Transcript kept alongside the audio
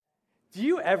Do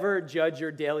you ever judge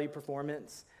your daily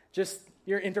performance? Just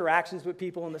your interactions with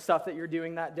people and the stuff that you're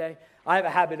doing that day? I have a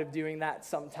habit of doing that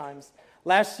sometimes.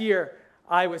 Last year,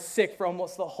 I was sick for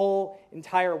almost the whole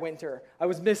entire winter. I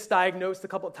was misdiagnosed a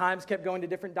couple of times, kept going to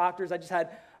different doctors. I just had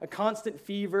a constant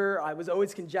fever. I was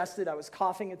always congested. I was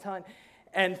coughing a ton.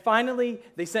 And finally,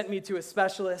 they sent me to a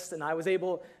specialist, and I was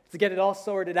able to get it all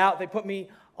sorted out. They put me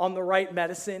on the right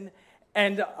medicine.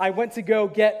 And I went to go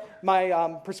get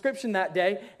my prescription that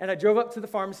day, and I drove up to the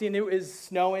pharmacy, and it was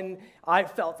snowing. I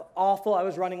felt awful. I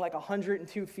was running like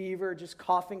 102 fever, just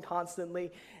coughing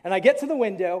constantly. And I get to the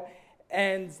window,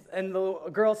 and the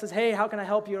girl says, "Hey, how can I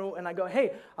help you?" And I go,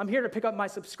 "Hey, I'm here to pick up my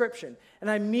subscription."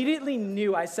 And I immediately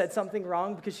knew I said something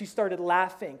wrong because she started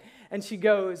laughing. And she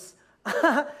goes,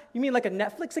 "You mean like a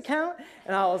Netflix account?"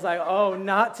 And I was like, "Oh,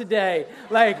 not today."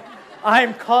 Like,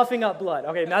 I'm coughing up blood.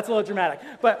 Okay, that's a little dramatic.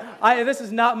 But this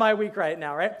is not my week right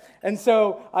now, right? And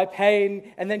so I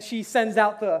pay, and then she sends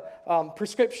out the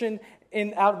prescription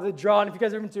out of the drawer. And if you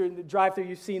guys have been to the drive-thru,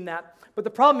 you've seen that. But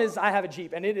the problem is I have a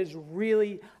Jeep, and it is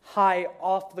really high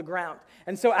off the ground.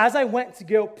 And so as I went to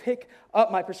go pick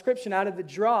up my prescription out of the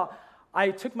drawer,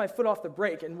 I took my foot off the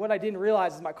brake. And what I didn't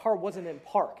realize is my car wasn't in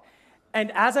park.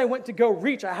 And as I went to go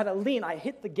reach, I had to lean. I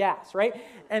hit the gas, right?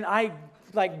 And I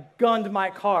gunned my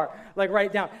car,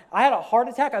 right down. I had a heart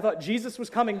attack. I thought Jesus was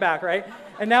coming back, right?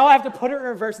 And now I have to put her in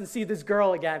reverse and see this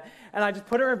girl again. And I just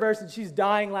put her in reverse, and she's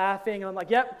dying laughing. And I'm like,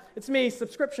 "Yep, it's me,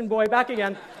 subscription boy, back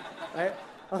again." Right?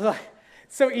 I was like,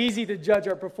 it's so easy to judge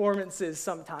our performances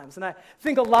sometimes. And I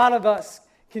think a lot of us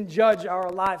can judge our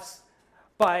lives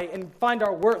and find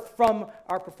our worth from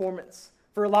our performance.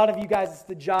 For a lot of you guys, it's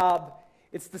the job,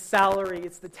 it's the salary,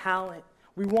 it's the talent.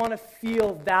 We want to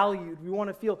feel valued. We want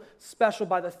to feel special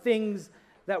by the things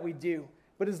that we do.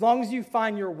 But as long as you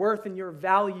find your worth and your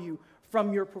value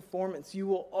from your performance, you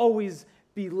will always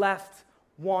be left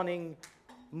wanting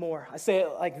more. I say it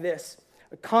like this: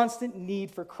 a constant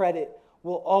need for credit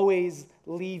will always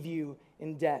leave you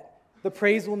in debt. The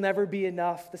praise will never be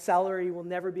enough. The salary will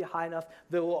never be high enough.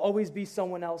 There will always be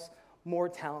someone else more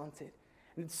talented.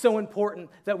 And it's so important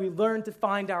that we learn to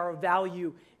find our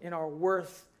value and our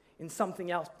worth in something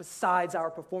else besides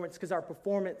our performance, because our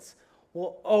performance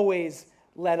will always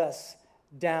let us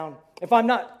down. If I'm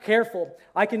not careful,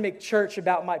 I can make church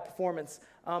about my performance.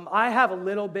 I have a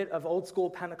little bit of old school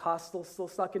Pentecostal still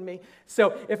stuck in me.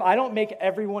 So if I don't make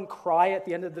everyone cry at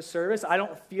the end of the service, I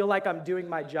don't feel like I'm doing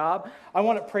my job. I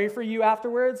want to pray for you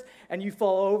afterwards, and you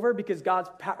fall over because God's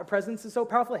presence is so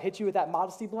powerful. It hits you with that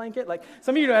modesty blanket. Like,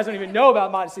 some of you guys don't even know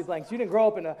about modesty blankets. You didn't grow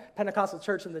up in a Pentecostal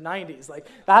church in the 90s. Like,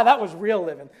 that was real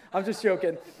living. I'm just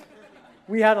joking.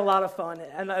 We had a lot of fun,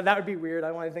 and that would be weird. I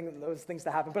don't want anything, those things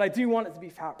to happen. But I do want it to be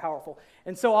powerful.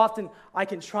 And so often, I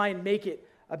can try and make it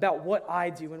about what I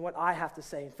do and what I have to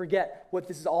say and forget what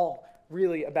this is all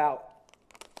really about.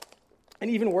 And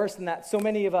even worse than that, so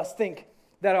many of us think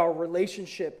that our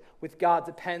relationship with God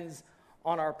depends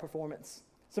on our performance.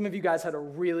 Some of you guys had a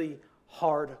really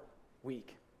hard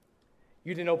week.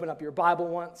 You didn't open up your Bible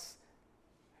once.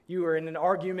 You were in an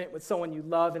argument with someone you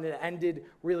love, and it ended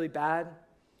really bad.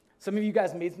 Some of you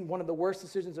guys made one of the worst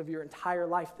decisions of your entire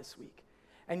life this week,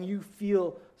 and you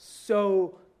feel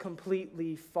so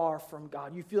completely far from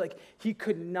God. You feel like he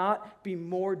could not be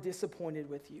more disappointed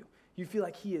with you. You feel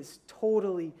like he is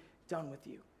totally done with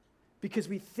you, because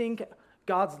we think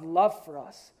God's love for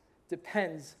us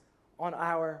depends on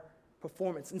our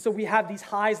performance. And so we have these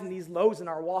highs and these lows in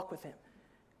our walk with him.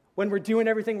 When we're doing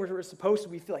everything we're supposed to,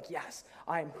 we feel like, yes,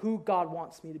 I am who God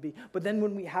wants me to be. But then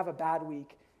when we have a bad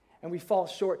week and we fall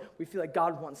short, we feel like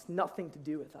God wants nothing to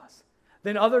do with us.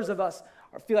 Then others of us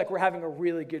feel like we're having a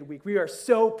really good week. We are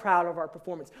so proud of our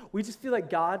performance. We just feel like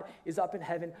God is up in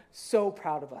heaven so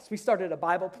proud of us. We started a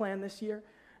Bible plan this year,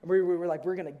 and we were like,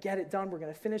 we're going to get it done. We're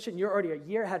going to finish it, and you're already a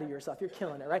year ahead of yourself. You're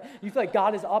killing it, right? You feel like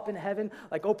God is up in heaven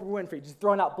like Oprah Winfrey, just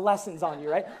throwing out blessings on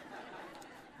you, right?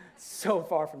 So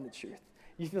far from the truth.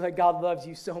 You feel like God loves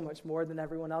you so much more than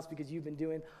everyone else because you've been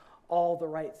doing all the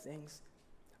right things.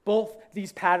 Both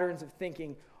these patterns of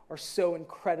thinking are so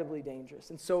incredibly dangerous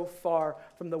and so far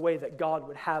from the way that God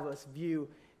would have us view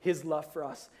his love for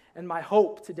us. And my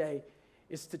hope today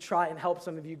is to try and help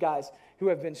some of you guys who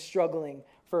have been struggling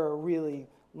for a really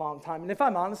long time. And if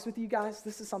I'm honest with you guys,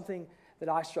 this is something that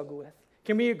I struggle with.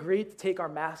 Can we agree to take our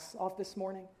masks off this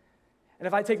morning? And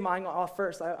if I take mine off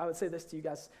first, I would say this to you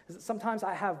guys. Is that sometimes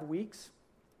I have weeks,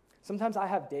 sometimes I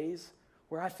have days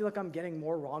where I feel like I'm getting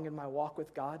more wrong in my walk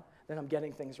with God than I'm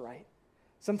getting things right.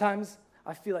 Sometimes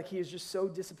I feel like he is just so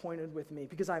disappointed with me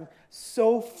because I'm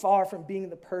so far from being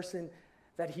the person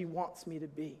that he wants me to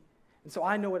be. And so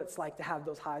I know what it's like to have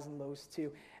those highs and lows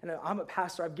too. And I'm a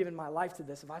pastor. I've given my life to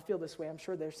this. If I feel this way, I'm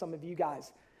sure there's some of you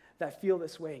guys that feel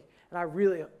this way. And I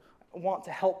really want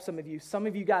to help some of you. Some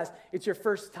of you guys, it's your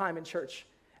first time in church.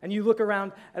 And you look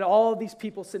around at all of these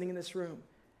people sitting in this room.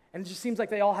 And it just seems like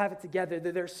they all have it together.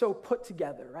 That they're so put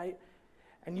together, right?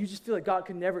 And you just feel like God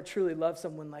could never truly love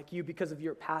someone like you because of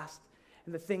your past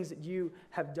and the things that you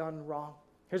have done wrong.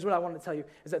 Here's what I want to tell you,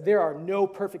 is that there are no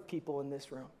perfect people in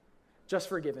this room, just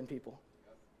forgiven people.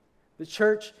 The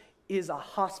church is a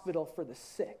hospital for the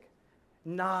sick,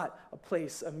 not a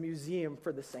place, a museum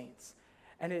for the saints.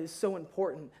 And it is so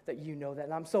important that you know that.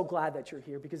 And I'm so glad that you're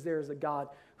here because there is a God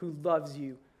who loves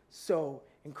you so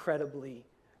incredibly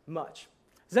much.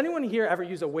 Has anyone here ever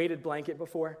used a weighted blanket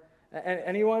before?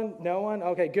 Anyone? No one?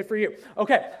 Okay, good for you.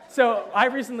 Okay, so I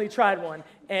recently tried one,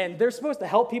 and they're supposed to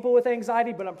help people with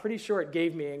anxiety, but I'm pretty sure it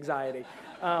gave me anxiety.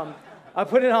 I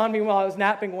put it on me while I was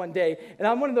napping one day, and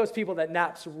I'm one of those people that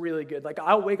naps really good. Like,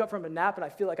 I'll wake up from a nap, and I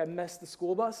feel like I missed the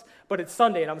school bus, but it's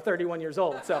Sunday, and I'm 31 years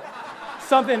old, so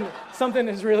something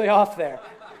is really off there.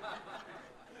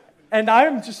 And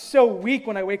I'm just so weak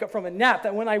when I wake up from a nap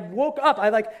that when I woke up,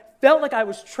 I felt like I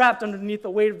was trapped underneath the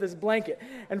weight of this blanket.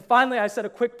 And finally, I said a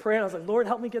quick prayer, and I was like, Lord,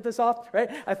 help me get this off, right?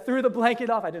 I threw the blanket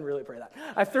off. I didn't really pray that.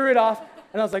 I threw it off,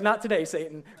 and I was like, not today,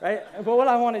 Satan, right? But what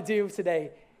I want to do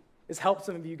today is help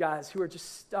some of you guys who are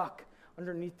just stuck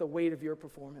underneath the weight of your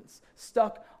performance,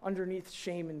 stuck underneath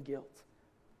shame and guilt.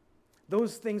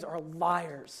 Those things are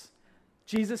liars.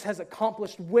 Jesus has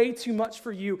accomplished way too much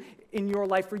for you in your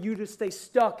life for you to stay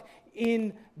stuck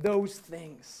in those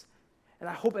things. And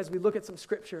I hope as we look at some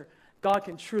scripture, God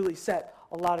can truly set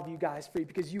a lot of you guys free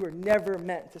because you are never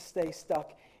meant to stay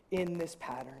stuck in this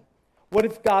pattern. What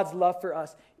if God's love for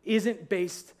us isn't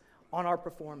based on our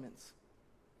performance?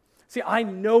 See, I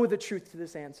know the truth to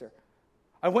this answer.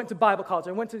 I went to Bible college.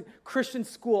 I went to Christian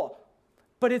school.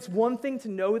 But it's one thing to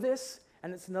know this,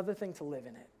 and it's another thing to live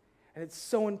in it. And it's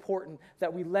so important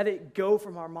that we let it go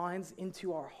from our minds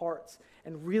into our hearts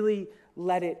and really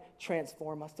let it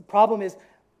transform us. The problem is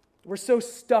we're so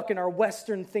stuck in our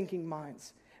Western thinking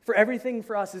minds. For everything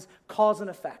for us is cause and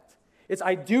effect. It's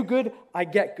I do good, I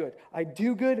get good. I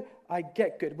do good, I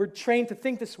get good. We're trained to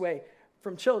think this way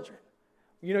from children.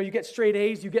 You know, you get straight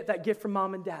A's, you get that gift from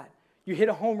mom and dad. You hit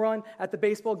a home run at the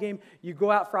baseball game, you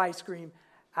go out for ice cream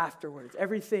afterwards.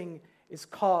 Everything is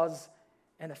cause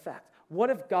and effect. What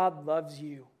if God loves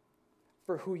you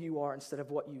for who you are instead of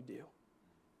what you do?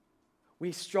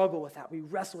 We struggle with that. We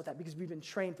wrestle with that because we've been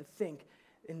trained to think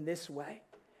in this way.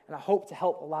 And I hope to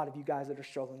help a lot of you guys that are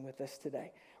struggling with this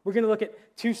today. We're going to look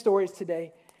at two stories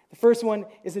today. The first one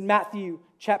is in Matthew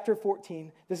chapter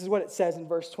 14. This is what it says in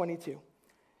verse 22.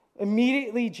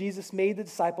 Immediately, Jesus made the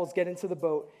disciples get into the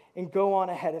boat and go on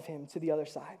ahead of him to the other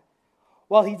side,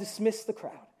 while he dismissed the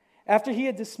crowd. After he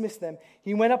had dismissed them,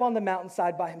 he went up on the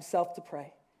mountainside by himself to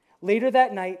pray. Later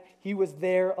that night, he was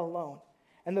there alone,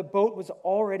 and the boat was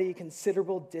already a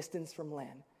considerable distance from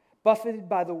land, buffeted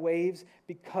by the waves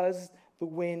because the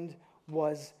wind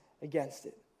was against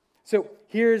it. So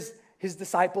here's his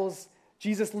disciples.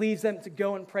 Jesus leaves them to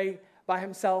go and pray by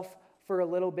himself for a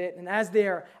little bit, and as they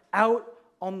are out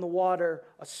on the water,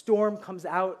 a storm comes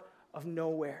out of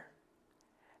nowhere,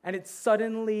 and it's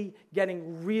suddenly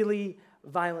getting really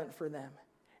violent for them.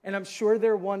 And I'm sure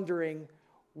they're wondering,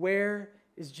 where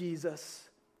is Jesus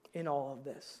in all of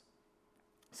this?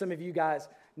 Some of you guys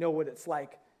know what it's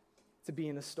like to be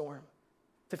in a storm,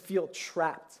 to feel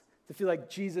trapped, to feel like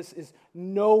Jesus is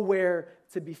nowhere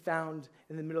to be found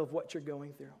in the middle of what you're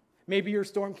going through. Maybe your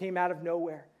storm came out of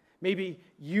nowhere. Maybe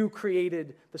you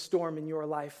created the storm in your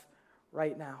life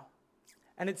right now.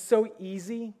 And it's so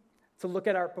easy to look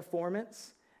at our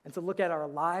performance and to look at our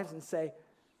lives and say,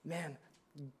 man,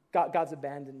 God's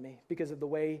abandoned me because of the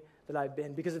way that I've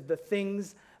been, because of the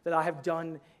things that I have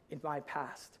done in my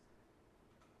past.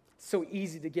 It's so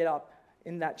easy to get up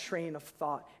in that train of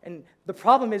thought. And the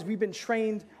problem is we've been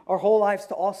trained our whole lives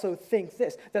to also think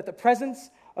this, that the presence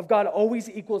of God always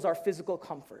equals our physical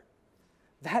comfort.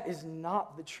 That is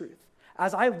not the truth.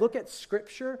 As I look at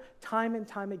Scripture time and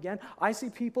time again, I see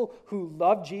people who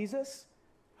love Jesus,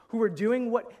 who were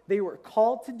doing what they were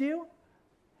called to do,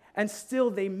 and still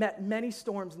they met many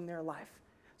storms in their life.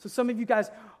 So some of you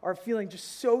guys are feeling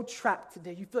just so trapped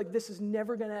today. You feel like this is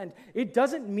never going to end. It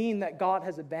doesn't mean that God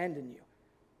has abandoned you.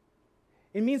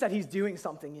 It means that he's doing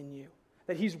something in you,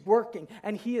 that he's working,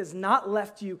 and he has not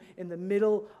left you in the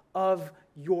middle of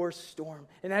your storm.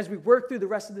 And as we work through the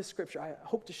rest of this scripture, I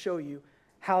hope to show you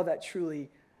how that truly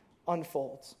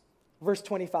unfolds. Verse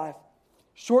 25,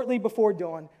 shortly before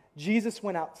dawn, Jesus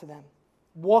went out to them,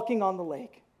 walking on the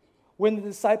lake. When the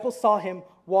disciples saw him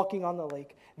walking on the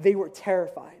lake, They were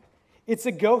terrified. "It's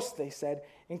a ghost," they said,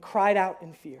 and cried out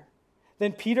in fear.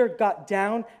 Then Peter got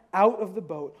down out of the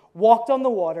boat, walked on the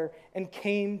water, and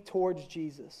came towards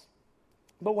Jesus.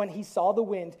 But when he saw the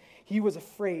wind, he was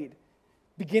afraid.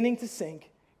 Beginning to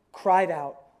sink, cried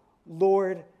out,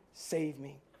 "Lord, save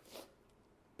me."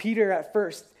 Peter at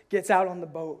first gets out of the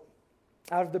boat,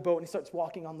 and he starts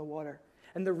walking on the water.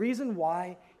 And the reason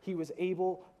why he was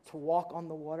able to walk on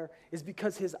the water is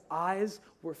because his eyes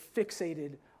were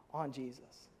fixated on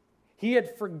Jesus. He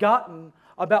had forgotten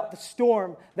about the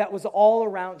storm that was all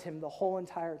around him the whole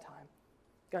entire time.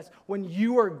 Guys, when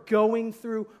you are going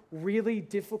through really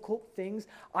difficult things,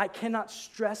 I cannot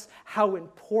stress how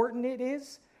important it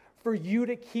is for you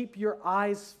to keep your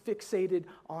eyes fixated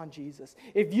on Jesus.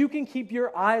 If you can keep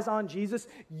your eyes on Jesus,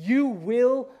 you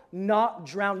will not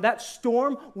drown. That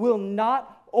storm will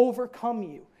not overcome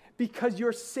you because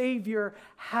your Savior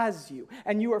has you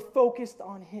and you are focused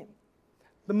on Him.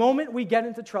 The moment we get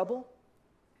into trouble,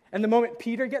 and the moment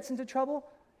Peter gets into trouble,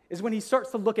 is when he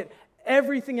starts to look at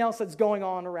everything else that's going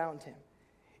on around him.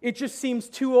 It just seems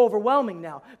too overwhelming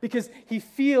now because he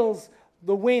feels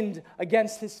the wind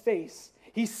against his face.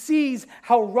 He sees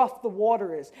how rough the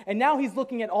water is. And now he's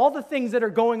looking at all the things that are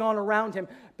going on around him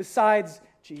besides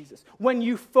Jesus. When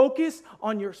you focus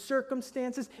on your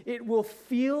circumstances, it will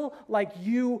feel like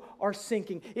you are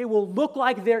sinking. It will look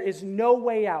like there is no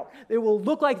way out. It will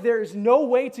look like there is no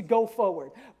way to go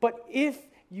forward. But if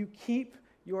you keep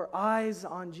your eyes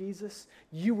on Jesus,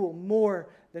 you will more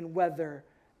than weather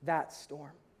that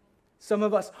storm. Some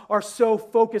of us are so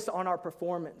focused on our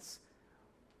performance,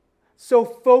 so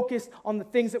focused on the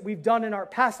things that we've done in our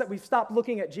past that we've stopped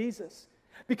looking at Jesus.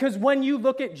 Because when you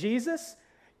look at Jesus,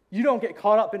 you don't get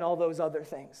caught up in all those other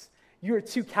things. You are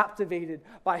too captivated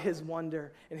by His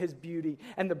wonder and His beauty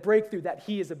and the breakthrough that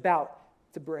He is about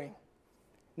to bring.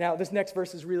 Now, this next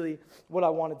verse is really what I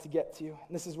wanted to get to.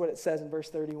 And this is what it says in verse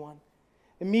 31.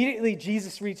 Immediately,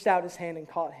 Jesus reached out His hand and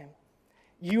caught him.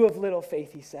 "You of little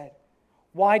faith," He said,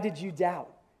 "why did you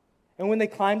doubt?" And when they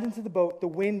climbed into the boat, the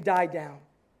wind died down.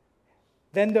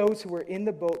 Then those who were in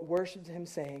the boat worshipped Him,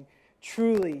 saying,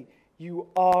 "Truly, you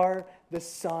are the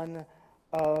Son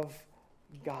of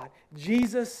God."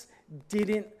 Jesus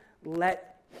didn't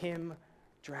let him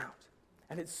drown.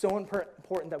 And it's so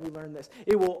important that we learn this.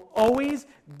 It will always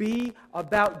be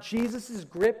about Jesus'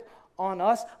 grip on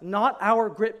us, not our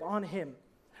grip on Him.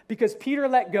 Because Peter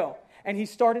let go and he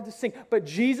started to sink, but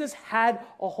Jesus had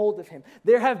a hold of him.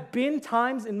 There have been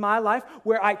times in my life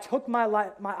where I took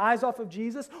my eyes off of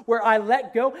Jesus, where I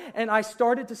let go and I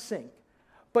started to sink.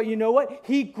 But you know what?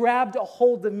 He grabbed a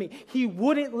hold of me. He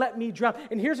wouldn't let me drown.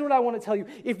 And here's what I want to tell you.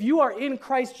 If you are in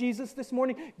Christ Jesus this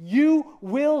morning, you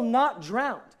will not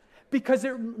drown. Because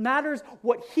it matters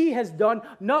what He has done,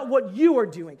 not what you are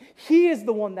doing. He is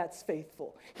the one that's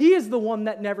faithful. He is the one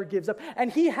that never gives up. And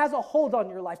He has a hold on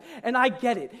your life. And I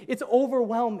get it. It's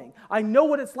overwhelming. I know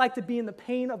what it's like to be in the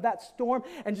pain of that storm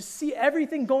and just see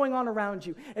everything going on around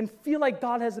you and feel like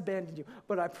God has abandoned you.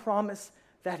 But I promise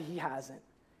that He hasn't.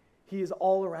 He is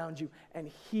all around you, and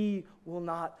He will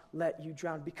not let you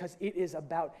drown because it is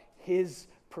about His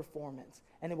performance.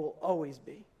 And it will always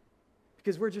be.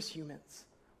 Because we're just humans.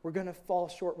 We're going to fall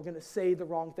short. We're going to say the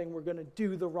wrong thing. We're going to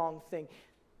do the wrong thing.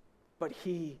 But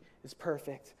He is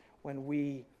perfect when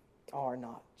we are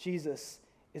not. Jesus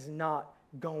is not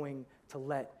going to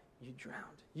let you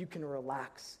drown. You can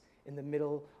relax in the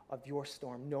middle of your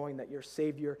storm, knowing that your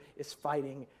Savior is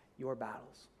fighting your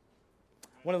battles.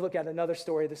 I want to look at another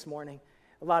story this morning.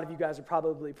 A lot of you guys are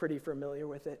probably pretty familiar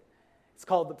with it. It's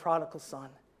called The Prodigal Son.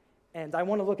 And I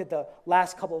want to look at the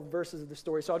last couple of verses of the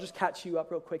story, so I'll just catch you up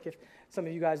real quick if some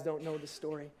of you guys don't know the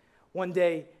story. One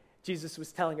day, Jesus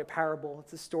was telling a parable.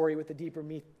 It's a story with a deeper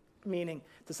meaning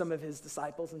to some of His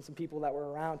disciples and some people that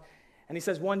were around. And He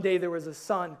says one day there was a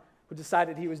son who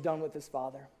decided he was done with his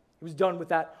father. He was done with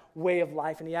that way of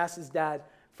life, and he asked his dad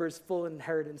for his full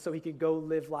inheritance so he could go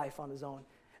live life on his own.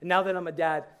 And now that I'm a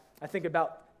dad, I think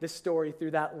about this story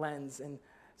through that lens, and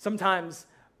sometimes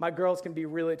my girls can be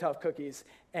really tough cookies,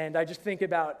 and I just think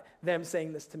about them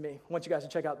saying this to me. I want you guys to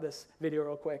check out this video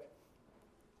real quick.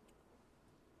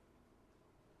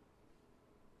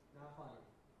 Not funny.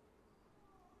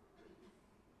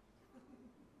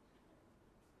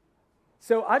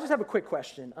 So I just have a quick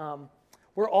question.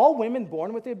 Were all women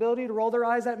born with the ability to roll their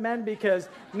eyes at men? Because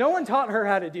no one taught her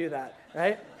how to do that,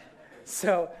 right?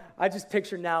 So I just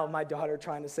picture now my daughter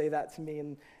trying to say that to me,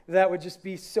 and that would just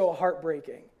be so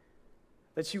heartbreaking.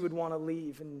 That she would want to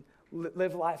leave and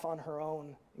live life on her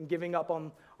own and giving up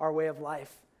on our way of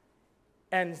life.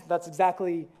 And that's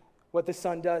exactly what the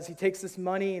son does. He takes this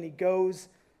money and he goes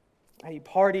And he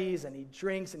parties and he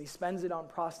drinks and he spends it on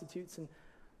prostitutes. And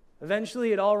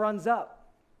eventually it all runs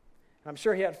up. And I'm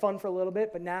sure he had fun for a little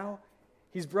bit, but now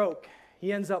he's broke.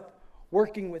 He ends up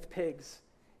working with pigs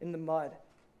in the mud.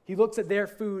 He looks at their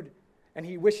food and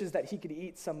he wishes that he could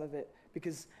eat some of it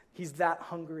because he's that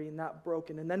hungry and that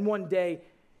broken. And then one day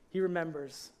he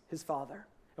remembers his father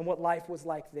and what life was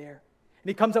like there. And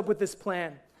he comes up with this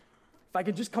plan. If I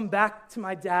could just come back to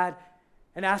my dad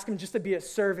and ask him just to be a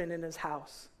servant in his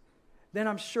house, then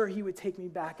I'm sure he would take me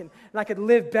back and I could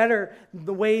live better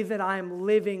the way that I'm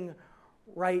living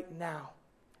right now.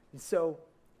 And so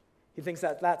he thinks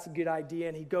that that's a good idea,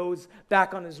 and he goes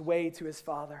back on his way to his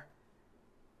father.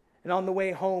 And on the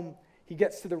way home, he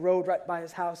gets to the road right by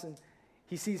his house, and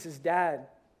he sees his dad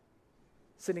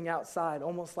sitting outside,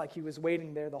 almost like he was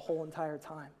waiting there the whole entire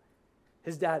time.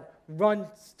 His dad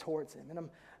runs towards him, and I'm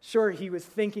sure he was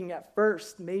thinking at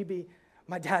first, maybe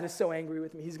my dad is so angry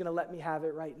with me, he's going to let me have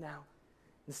it right now.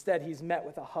 Instead, he's met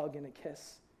with a hug and a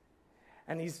kiss.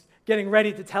 And he's getting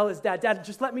ready to tell his dad, Dad,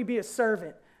 just let me be a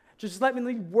servant. Just let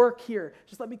me work here.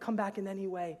 Just let me come back in any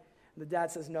way. And the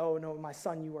dad says, no, my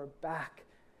son, you are back.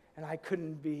 And I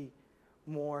couldn't be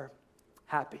more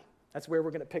happy. That's where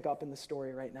we're going to pick up in the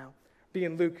story right now. Be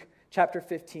in Luke chapter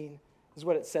 15 is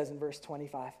what it says in verse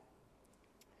 25.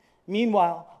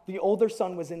 Meanwhile, the older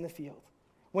son was in the field.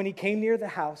 When he came near the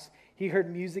house, he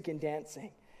heard music and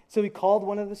dancing. So he called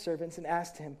one of the servants and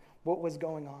asked him what was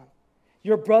going on.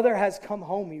 Your brother has come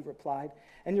home, he replied,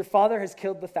 and your father has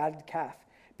killed the fatted calf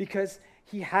because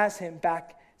he has him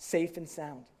back safe and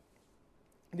sound.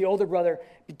 The older brother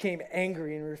became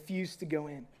angry and refused to go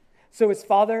in. So his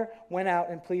father went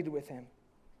out and pleaded with him.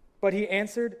 But he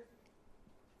answered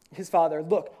his father,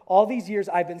 look, all these years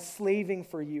I've been slaving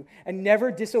for you and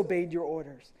never disobeyed your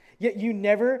orders. Yet you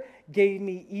never gave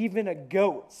me even a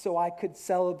goat so I could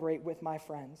celebrate with my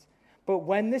friends. But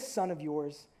when this son of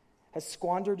yours has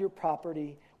squandered your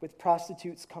property with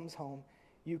prostitutes comes home,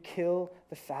 you kill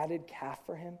the fatted calf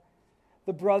for him.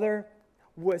 The brother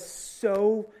was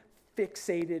so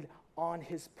fixated on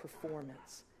his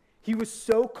performance. He was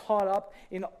so caught up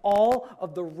in all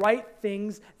of the right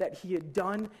things that he had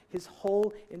done his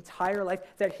whole entire life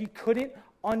that he couldn't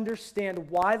understand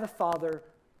why the father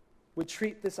would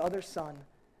treat this other son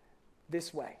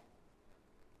this way.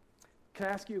 Can I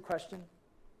ask you a question?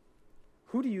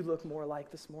 Who do you look more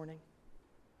like this morning?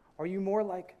 Are you more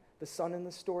like the son in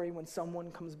the story when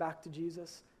someone comes back to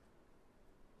Jesus?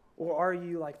 Or are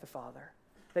you like the father,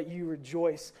 that you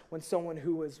rejoice when someone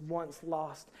who was once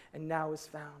lost and now is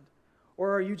found?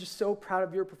 Or are you just so proud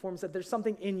of your performance that there's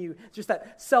something in you, just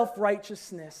that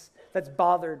self-righteousness that's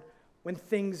bothered when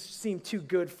things seem too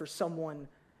good for someone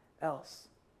else?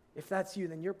 If that's you,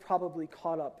 then you're probably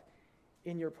caught up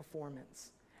in your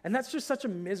performance. And that's just such a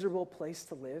miserable place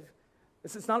to live.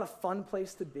 It's not a fun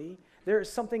place to be. There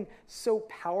is something so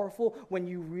powerful when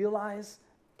you realize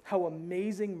how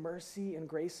amazing mercy and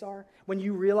grace are, when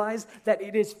you realize that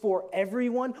it is for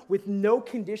everyone with no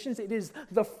conditions. It is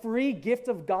the free gift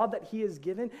of God that he has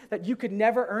given, that you could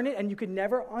never earn it and you could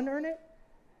never unearn it.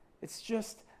 It's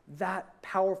just that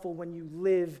powerful when you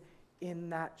live in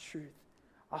that truth.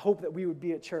 I hope that we would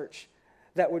be a church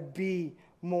that would be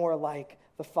more like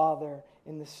the father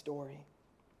in this story.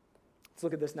 Let's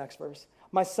look at this next verse.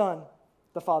 My son,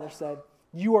 the father said,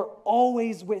 you are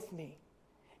always with me,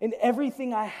 and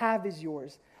everything I have is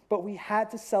yours. But we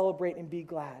had to celebrate and be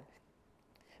glad,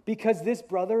 because this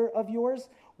brother of yours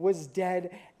was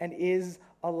dead and is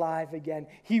alive again.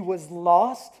 He was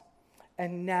lost,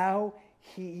 and now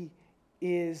he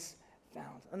is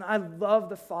found. And I love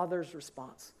the father's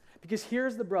response, because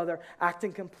here's the brother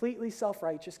acting completely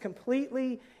self-righteous,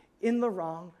 completely in the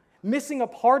wrong, missing a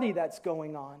party that's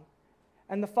going on.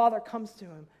 And the father comes to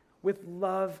him with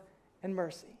love and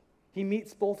mercy. He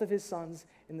meets both of his sons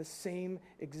in the same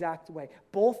exact way.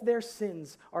 Both their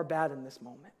sins are bad in this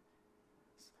moment.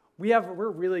 We're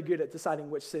really good at deciding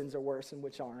which sins are worse and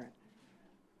which aren't.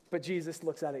 But Jesus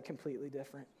looks at it completely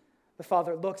different. The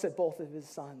father looks at both of his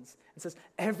sons and says,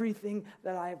 everything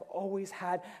that I have always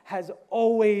had has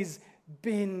always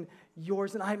been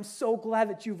yours, and I'm so glad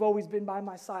that you've always been by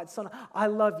my side. Son, I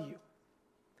love you.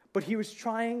 But he was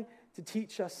trying to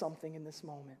teach us something in this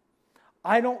moment.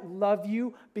 I don't love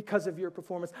you because of your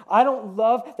performance. I don't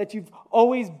love that you've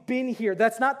always been here.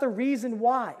 That's not the reason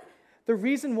why. The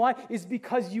reason why is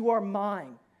because you are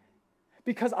mine.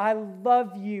 Because I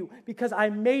love you. Because I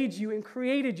made you and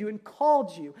created you and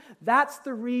called you. That's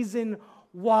the reason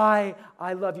why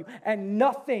I love you. And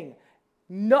nothing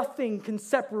can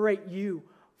separate you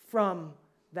from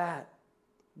that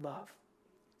love.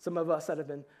 Some of us that have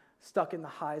been stuck in the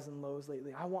highs and lows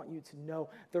lately, I want you to know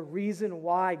the reason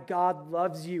why God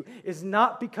loves you is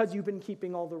not because you've been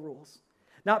keeping all the rules,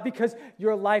 not because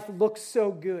your life looks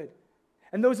so good.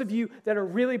 And those of you that are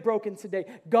really broken today,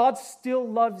 God still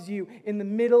loves you in the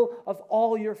middle of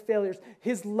all your failures.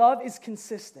 His love is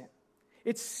consistent.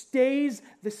 It stays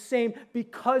the same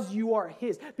because you are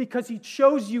His, because He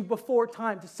chose you before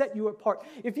time to set you apart.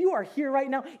 If you are here right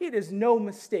now, it is no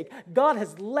mistake. God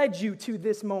has led you to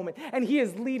this moment, and He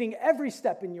is leading every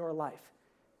step in your life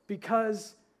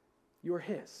because you're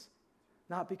His,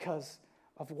 not because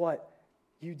of what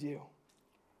you do.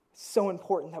 It's so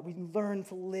important that we learn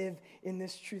to live in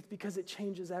this truth because it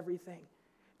changes everything.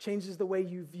 It changes the way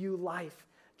you view life,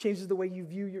 changes the way you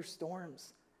view your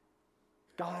storms.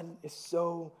 God is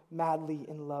so madly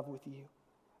in love with you.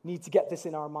 We need to get this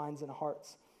in our minds and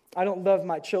hearts. I don't love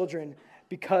my children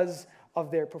because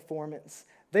of their performance.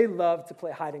 They love to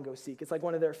play hide and go seek. It's like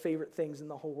one of their favorite things in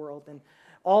the whole world. And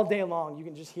all day long, you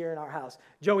can just hear in our house,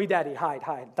 Joey Daddy, hide,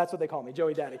 hide. That's what they call me,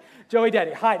 Joey Daddy. Joey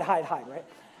Daddy, hide, hide, hide, right?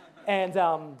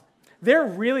 And they're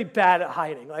really bad at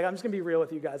hiding. Like, I'm just going to be real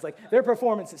with you guys. Like, their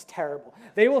performance is terrible.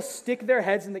 They will stick their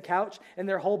heads in the couch, and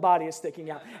their whole body is sticking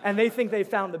out. And they think they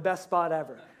found the best spot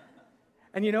ever.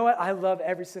 And you know what? I love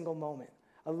every single moment.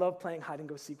 I love playing hide and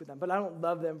go seek with them, but I don't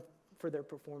love them for their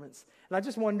performance. And I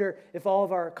just wonder if all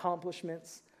of our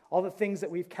accomplishments, all the things that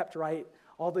we've kept right,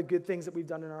 all the good things that we've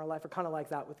done in our life are kind of like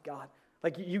that with God.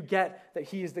 Like, you get that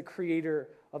He is the creator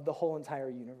of the whole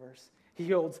entire universe. He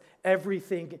holds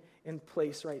everything in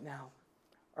place right now.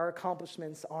 Our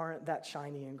accomplishments aren't that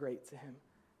shiny and great to Him,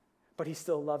 but He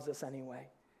still loves us anyway,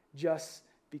 just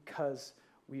because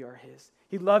we are His.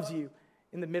 He loves you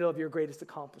in the middle of your greatest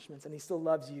accomplishments, and He still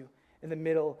loves you in the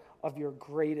middle of your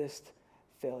greatest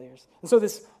failures. And so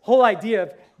this whole idea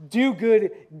of do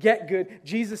good, get good,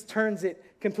 Jesus turns it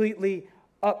completely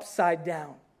upside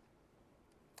down.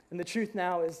 And the truth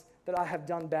now is that I have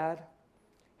done bad,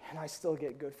 and I still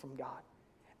get good from God.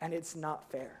 And it's not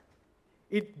fair.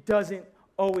 It doesn't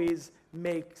always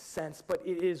make sense, but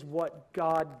it is what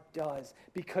God does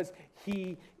because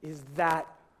He is that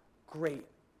great.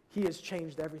 He has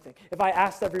changed everything. If I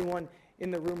asked everyone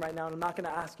in the room right now, and I'm not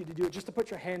going to ask you to do it, just to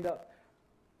put your hand up,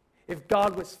 if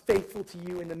God was faithful to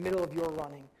you in the middle of your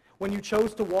running, when you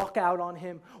chose to walk out on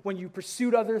Him, when you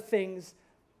pursued other things,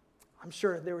 I'm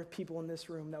sure there were people in this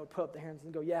room that would put up their hands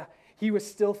and go, yeah, He was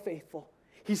still faithful.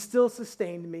 He still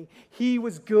sustained me. He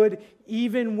was good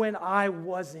even when I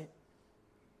wasn't.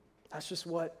 That's just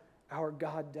what our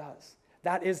God does.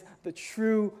 That is the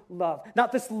true love.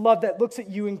 Not this love that looks at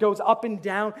you and goes up and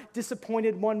down,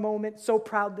 disappointed one moment, so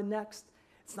proud the next.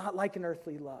 It's not like an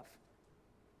earthly love.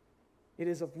 It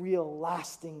is a real,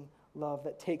 lasting love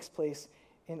that takes place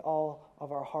in all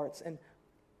of our hearts. And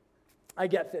I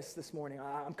get this morning.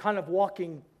 I'm kind of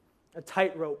walking a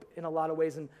tightrope in a lot of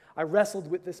ways, and I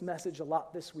wrestled with this message a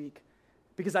lot this week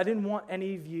because I didn't want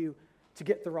any of you to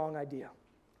get the wrong idea.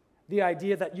 The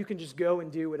idea that you can just go and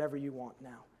do whatever you want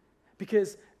now,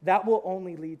 because that will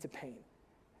only lead to pain.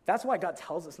 That's why God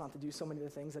tells us not to do so many of the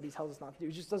things that He tells us not to do.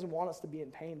 He just doesn't want us to be in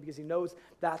pain because He knows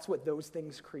that's what those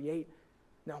things create.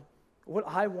 No, what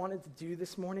I wanted to do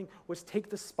this morning was take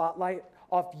the spotlight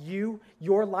off you,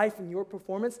 your life, and your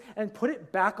performance and put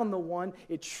it back on the one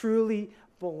it truly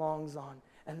belongs on,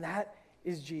 and that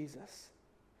is Jesus.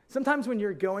 Sometimes when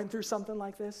you're going through something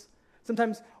like this,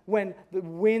 sometimes when the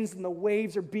winds and the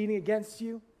waves are beating against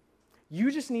you,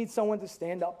 you just need someone to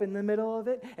stand up in the middle of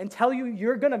it and tell you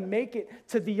you're going to make it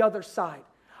to the other side.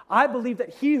 I believe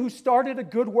that He who started a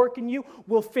good work in you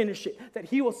will finish it, that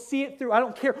He will see it through. I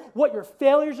don't care what your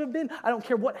failures have been. I don't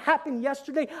care what happened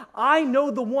yesterday. I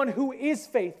know the one who is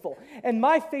faithful, and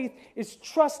my faith is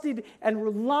trusted and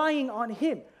relying on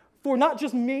Him for not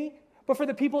just me, but for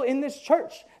the people in this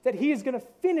church, that He is going to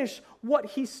finish what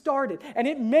He started. And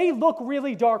it may look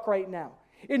really dark right now.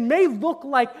 It may look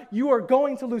like you are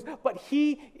going to lose, but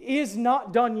He is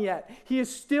not done yet. He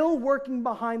is still working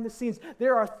behind the scenes.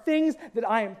 There are things that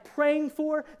I am praying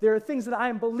for. There are things that I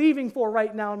am believing for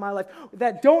right now in my life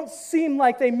that don't seem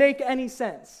like they make any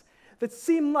sense, that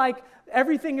seem like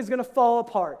everything is going to fall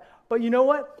apart. But you know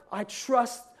what? I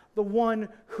trust the one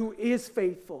who is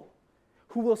faithful,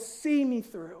 who will see me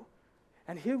through,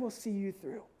 and He will see you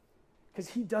through, because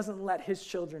He doesn't let His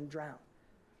children drown.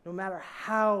 No matter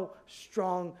how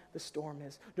strong the storm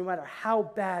is, no matter how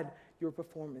bad your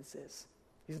performance is,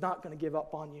 He's not going to give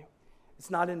up on you. It's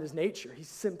not in His nature. He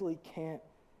simply can't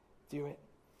do it.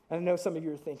 And I know some of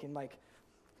you are thinking, like,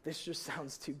 this just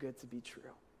sounds too good to be true.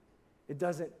 It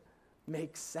doesn't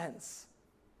make sense.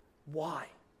 Why?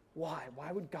 Why?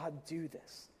 Why would God do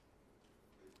this?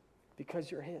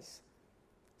 Because you're His.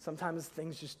 Sometimes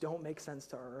things just don't make sense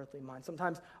to our earthly mind.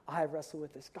 Sometimes I wrestle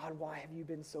with this. God, why have you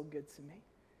been so good to me?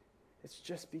 It's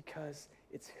just because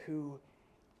it's who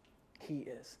he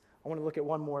is. I want to look at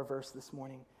one more verse this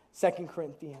morning. 2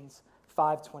 Corinthians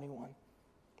 5:21.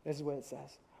 This is what it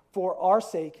says. For our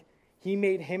sake, he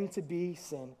made him to be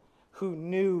sin who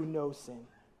knew no sin,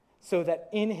 so that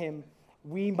in him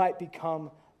we might become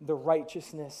the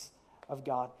righteousness of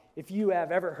God. If you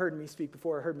have ever heard me speak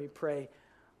before or heard me pray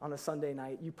on a Sunday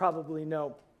night, you probably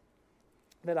know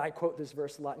that I quote this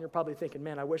verse a lot, and you're probably thinking,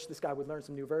 man, I wish this guy would learn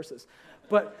some new verses.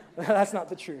 But that's not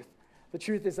the truth. The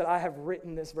truth is that I have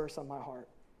written this verse on my heart.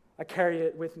 I carry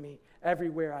it with me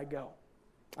everywhere I go.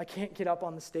 I can't get up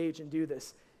on the stage and do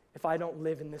this if I don't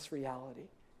live in this reality.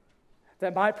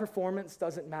 That my performance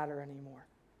doesn't matter anymore.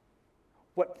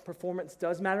 What performance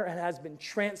does matter and has been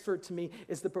transferred to me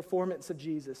is the performance of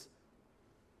Jesus.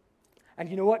 And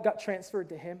you know what got transferred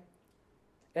to him?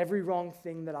 Every wrong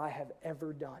thing that I have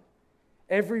ever done.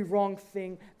 Every wrong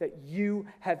thing that you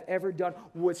have ever done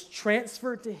was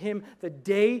transferred to him the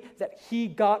day that he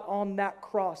got on that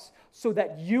cross so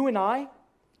that you and I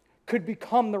could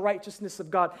become the righteousness of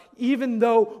God, even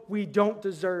though we don't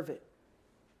deserve it.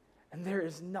 And there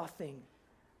is nothing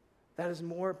that is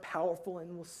more powerful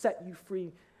and will set you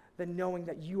free than knowing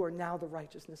that you are now the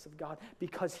righteousness of God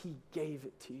because he gave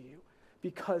it to you,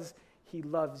 because he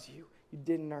loves you. You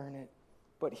didn't earn it,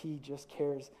 but he just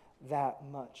cares that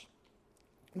much.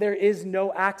 There is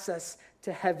no access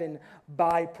to heaven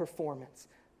by performance.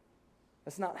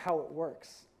 That's not how it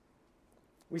works.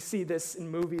 We see this in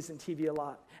movies and TV a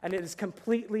lot, and it is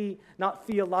completely not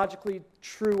theologically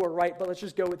true or right, but let's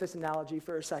just go with this analogy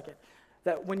for a second.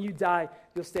 That when you die,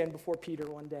 you'll stand before Peter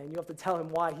one day, and you have to tell him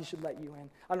why he should let you in.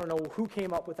 I don't know who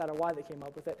came up with that or why they came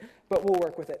up with it, but we'll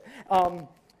work with it.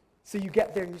 So you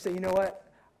get there and you say, you know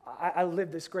what? I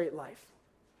lived this great life.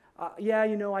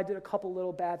 I did a couple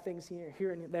little bad things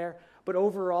here and there, but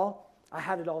overall, I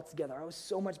had it all together. I was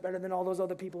so much better than all those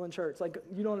other people in church. Like,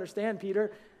 you don't understand,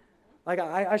 Peter. Like,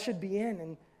 I should be in.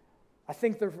 And I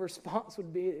think the response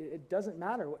would be, it doesn't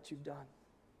matter what you've done,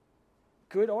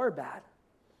 good or bad.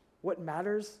 What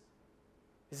matters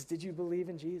is, did you believe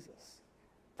in Jesus?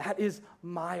 That is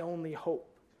my only hope.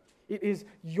 It is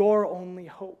your only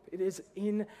hope. It is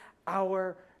in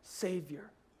our Savior.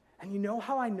 And you know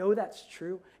how I know that's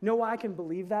true? You know why I can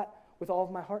believe that with all of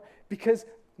my heart? Because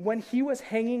when he was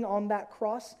hanging on that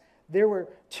cross, there were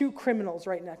two criminals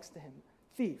right next to him,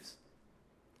 thieves,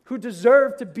 who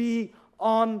deserved to be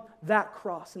on that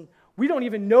cross. And we don't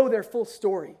even know their full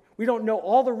story. We don't know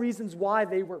all the reasons why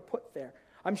they were put there.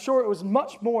 I'm sure it was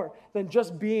much more than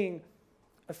just being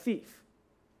a thief.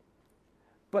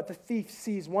 But the thief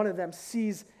sees, one of them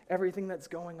sees everything that's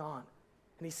going on.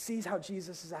 And he sees how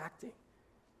Jesus is acting.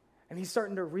 And he's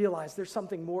starting to realize there's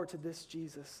something more to this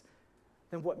Jesus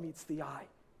than what meets the eye.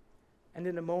 And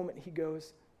in a moment he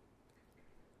goes,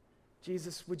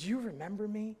 Jesus, would you remember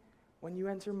me when you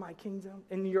enter my kingdom,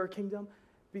 in your kingdom?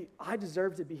 I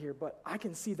deserve to be here, but I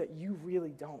can see that you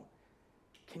really don't.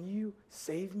 Can you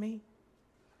save me?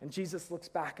 And Jesus looks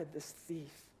back at this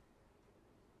thief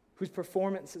whose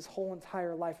performance his whole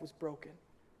entire life was broken,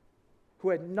 who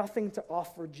had nothing to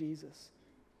offer Jesus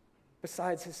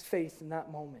besides his faith in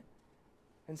that moment,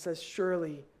 and says,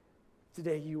 surely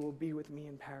today you will be with me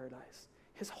in paradise.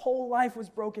 His whole life was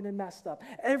broken and messed up,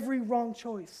 every wrong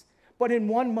choice. But in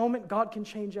one moment, God can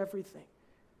change everything.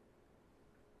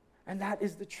 And that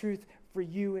is the truth for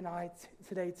you and I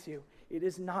today too. It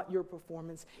is not your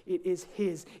performance. It is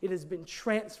his. It has been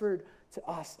transferred to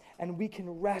us, and we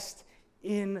can rest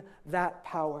in that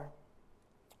power.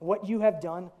 What you have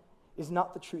done is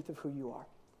not the truth of who you are.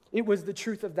 It was the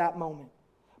truth of that moment,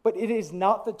 but it is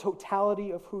not the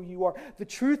totality of who you are. The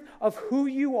truth of who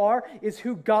you are is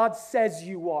who God says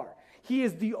you are. He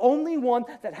is the only one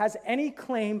that has any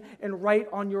claim and right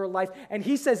on your life, and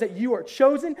he says that you are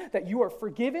chosen, that you are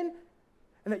forgiven,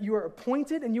 and that you are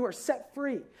appointed and you are set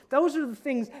free. Those are the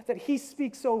things that he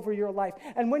speaks over your life.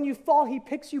 And when you fall, he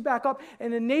picks you back up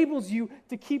and enables you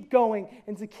to keep going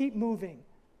and to keep moving.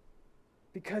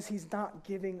 Because he's not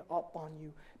giving up on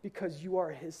you, because you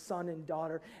are his son and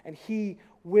daughter, and he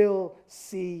will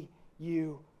see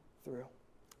you through.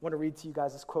 I want to read to you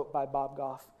guys this quote by Bob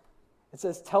Goff. It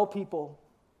says, tell people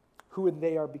who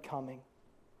they are becoming,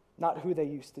 not who they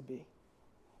used to be.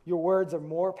 Your words are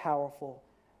more powerful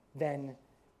than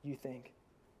you think.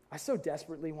 I so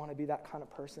desperately want to be that kind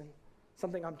of person,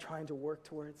 something I'm trying to work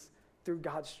towards through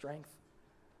God's strength.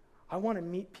 I want to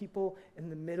meet people in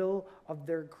the middle of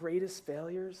their greatest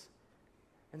failures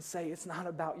and say, it's not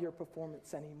about your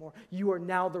performance anymore. You are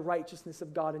now the righteousness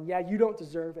of God, and yeah, you don't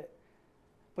deserve it,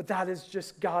 But that is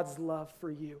just God's love for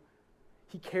you.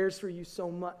 He cares for you so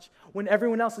much. When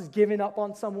everyone else has given up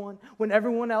on someone, when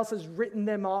everyone else has written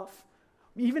them off,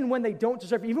 even when they don't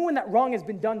deserve it, even when that wrong has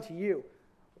been done to you,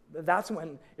 that's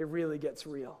when it really gets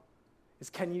real. Is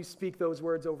can you speak those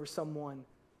words over someone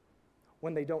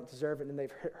when they don't deserve it and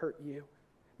they've hurt you?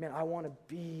 Man, I want to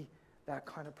be that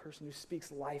kind of person who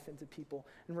speaks life into people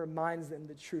and reminds them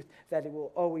the truth that it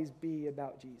will always be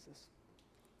about Jesus.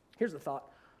 Here's the thought.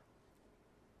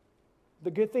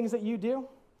 The good things that you do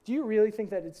you really think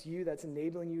that it's you that's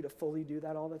enabling you to fully do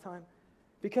that all the time?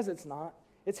 Because it's not.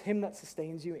 It's Him that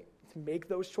sustains you to make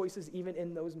those choices even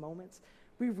in those moments.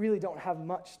 We really don't have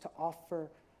much to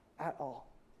offer at all.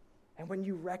 And when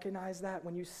you recognize that,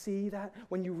 when you see that,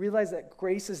 when you realize that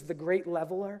grace is the great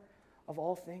leveler of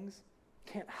all things,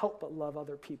 you can't help but love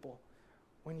other people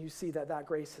when you see that that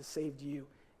grace has saved you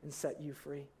and set you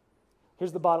free.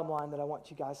 Here's the bottom line that I want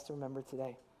you guys to remember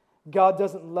today. God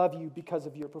doesn't love you because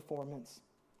of your performance.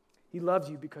 He loves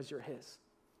you because you're His.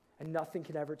 And nothing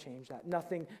can ever change that.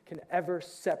 Nothing can ever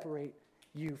separate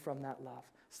you from that love.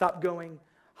 Stop going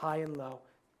high and low.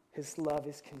 His love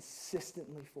is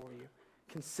consistently for you,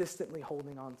 consistently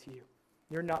holding on to you.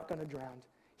 You're not going to drown.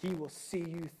 He will see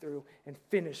you through and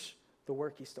finish the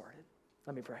work He started.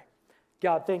 Let me pray.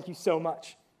 God, thank you so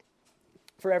much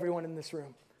for everyone in this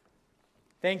room.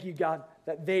 Thank you, God,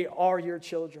 that they are your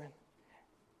children.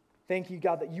 Thank you,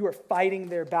 God, that you are fighting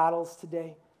their battles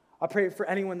today. I pray for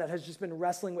anyone that has just been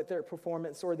wrestling with their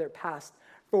performance or their past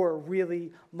for a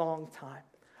really long time.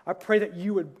 I pray that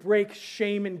you would break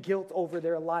shame and guilt over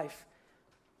their life.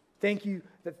 Thank you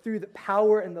that through the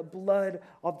power and the blood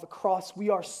of the cross,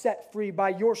 we are set free. By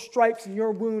your stripes and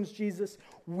your wounds, Jesus,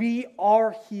 we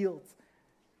are healed.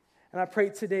 And I pray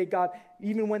today, God,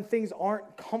 even when things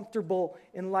aren't comfortable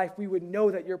in life, we would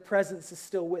know that your presence is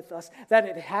still with us, that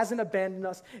it hasn't abandoned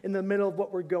us in the middle of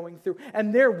what we're going through.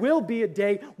 And there will be a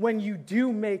day when you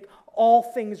do make all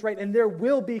things right, and there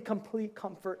will be complete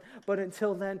comfort. But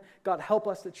until then, God, help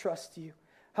us to trust you.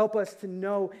 Help us to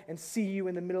know and see you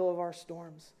in the middle of our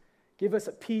storms. Give us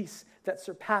a peace that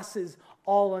surpasses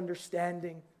all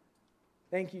understanding.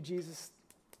 Thank you, Jesus,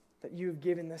 that you have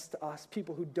given this to us,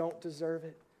 people who don't deserve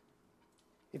it.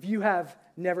 If you have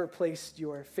never placed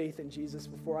your faith in Jesus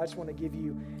before, I just want to give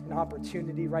you an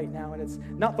opportunity right now. And it's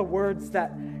not the words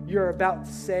that you're about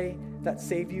to say that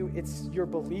save you. It's your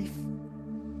belief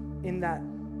in that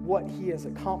what He has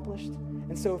accomplished.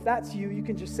 And so if that's you, you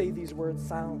can just say these words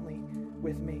silently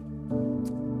with me.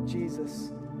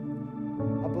 Jesus,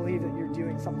 I believe that you're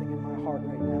doing something in my heart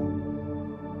right now.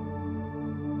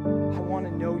 I want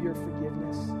to know your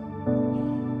forgiveness.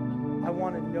 I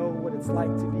want to know what it's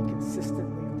like to be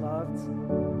consistently loved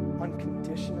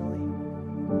unconditionally.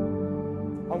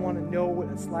 I want to know what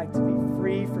it's like to be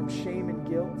free from shame and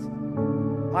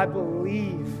guilt. I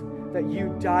believe that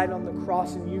you died on the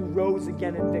cross and you rose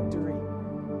again in victory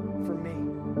for me.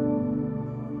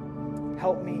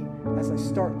 Help me as I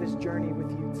start this journey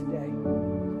with you today.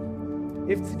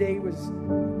 If today was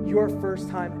your first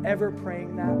time ever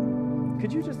praying that,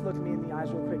 could you just look me in the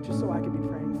eyes real quick just so I could be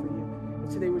praying for you?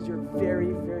 If today was your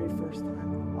very, very first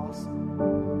time, awesome.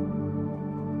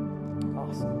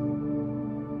 Awesome.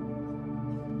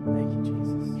 Thank you,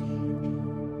 Jesus.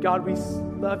 God, we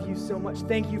love you so much.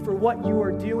 Thank you for what you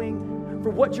are doing, for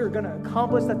what you're going to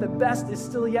accomplish, that the best is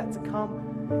still yet to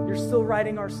come. You're still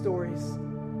writing our stories.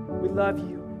 We love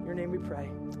you. In your name we pray.